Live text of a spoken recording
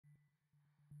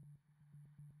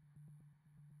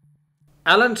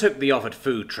Alan took the offered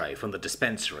food tray from the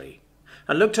dispensary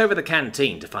and looked over the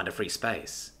canteen to find a free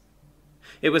space.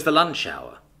 It was the lunch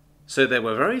hour, so there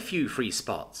were very few free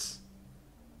spots.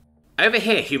 "Over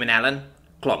here, human Alan,"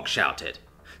 Clonk shouted,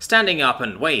 standing up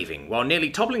and waving while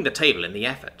nearly toppling the table in the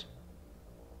effort.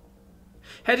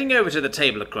 Heading over to the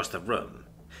table across the room,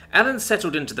 Alan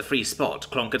settled into the free spot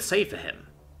Clonk had saved for him.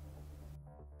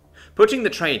 Putting the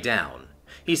tray down,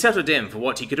 he settled in for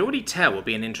what he could already tell would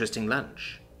be an interesting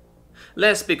lunch.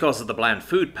 Less because of the bland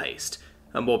food paste,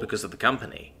 and more because of the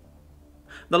company.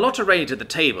 The lot arrayed at the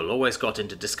table always got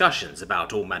into discussions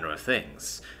about all manner of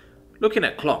things. Looking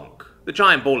at Clonk, the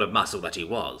giant ball of muscle that he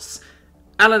was,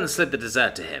 Alan slid the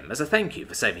dessert to him as a thank you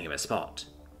for saving him a spot.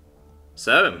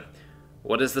 "So,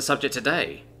 what is the subject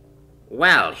today?"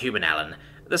 "Well, human Alan,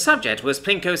 the subject was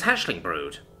Plinko's hatchling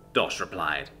brood," Dosh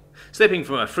replied, slipping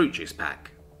from a fruit juice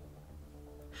pack.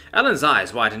 Alan's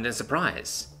eyes widened in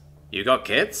surprise. "You got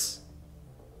kids?"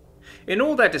 In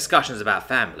all their discussions about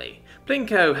family,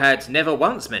 Plinko had never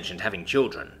once mentioned having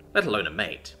children, let alone a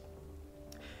mate.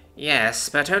 "Yes,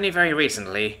 but only very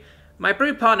recently. My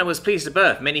brood partner was pleased to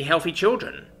birth many healthy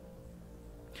children."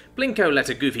 Plinko let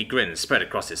a goofy grin spread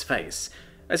across his face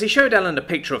as he showed Alan a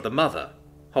picture of the mother,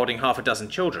 holding half a dozen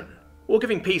children, all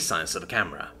giving peace signs to the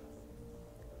camera.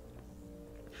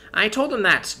 "I told them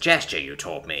that gesture you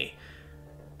taught me.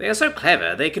 They are so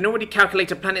clever they can already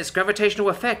calculate a planet's gravitational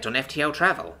effect on FTL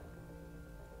travel."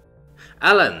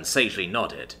 Alan sagely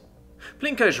nodded.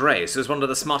 Plinko's race was one of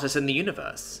the smartest in the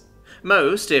universe.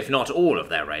 Most, if not all of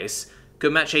their race,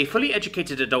 could match a fully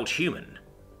educated adult human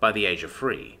by the age of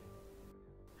 3.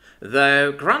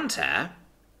 Though Grunter...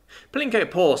 Plinko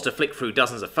paused to flick through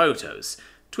dozens of photos,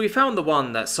 till he found the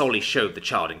one that solely showed the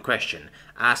child in question,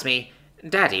 asked me,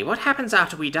 "Daddy, what happens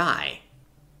after we die?"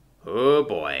 "Oh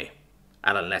boy,"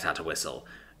 Alan let out a whistle.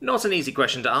 "Not an easy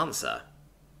question to answer."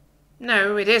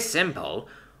 "No, it is simple.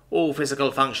 All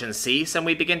physical functions cease and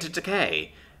we begin to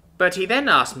decay. But he then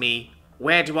asked me,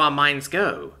 where do our minds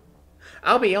go?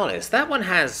 I'll be honest, that one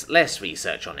has less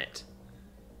research on it."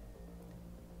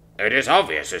 "It is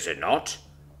obvious, is it not?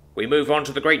 We move on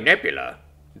to the Great Nebula,"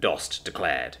 Dost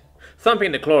declared,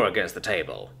 thumping the claw against the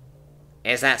table.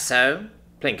 "Is that so?"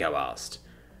 Plinko asked.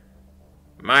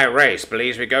 "My race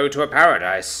believes we go to a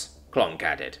paradise," Clonk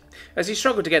added, as he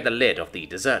struggled to get the lid off the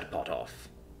dessert pot off.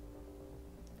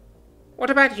 "What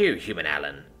about you, human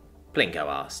Alan?" Plinko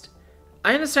asked.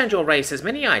 "I understand your race has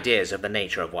many ideas of the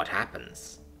nature of what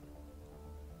happens."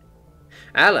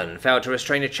 Alan failed to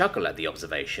restrain a chuckle at the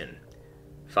observation.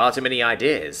 Far too many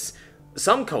ideas.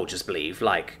 Some cultures believe,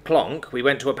 like Clonk, we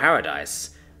went to a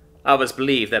paradise. Others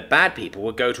believe that bad people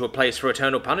would go to a place for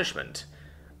eternal punishment.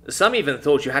 Some even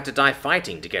thought you had to die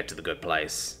fighting to get to the good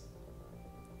place.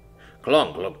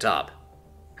 Clonk looked up,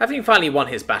 having finally won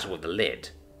his battle with the lid.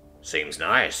 "Seems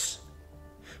nice."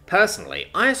 Personally,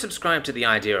 I subscribe to the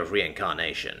idea of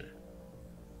reincarnation.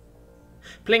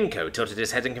 Plinko tilted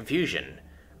his head in confusion.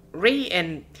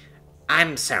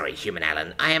 I'm sorry, human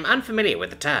Alan, I am unfamiliar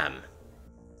with the term."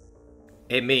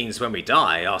 "It means when we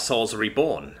die, our souls are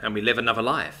reborn, and we live another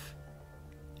life."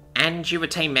 "And you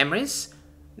retain memories?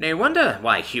 No wonder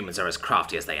why humans are as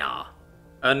crafty as they are."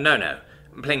 No,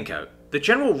 Plinko, the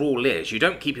general rule is you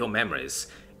don't keep your memories.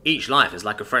 Each life is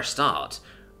like a fresh start.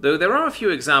 Though there are a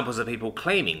few examples of people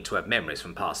claiming to have memories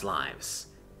from past lives.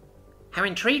 How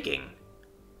intriguing.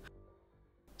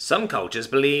 Some cultures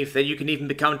believe that you can even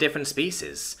become different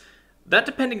species. That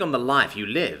depending on the life you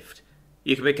lived,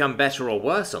 you can become better or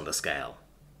worse on the scale.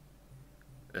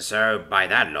 "So, by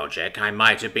that logic, I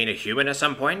might have been a human at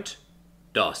some point?"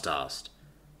 Dost asked.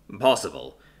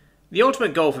 "Possible. The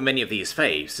ultimate goal for many of these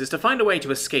faiths is to find a way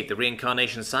to escape the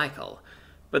reincarnation cycle,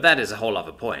 but that is a whole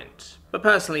other point. But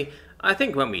personally, I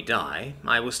think when we die,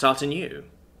 I will start anew."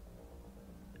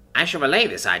 "I shall relay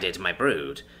this idea to my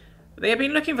brood. They have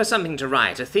been looking for something to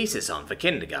write a thesis on for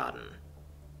kindergarten."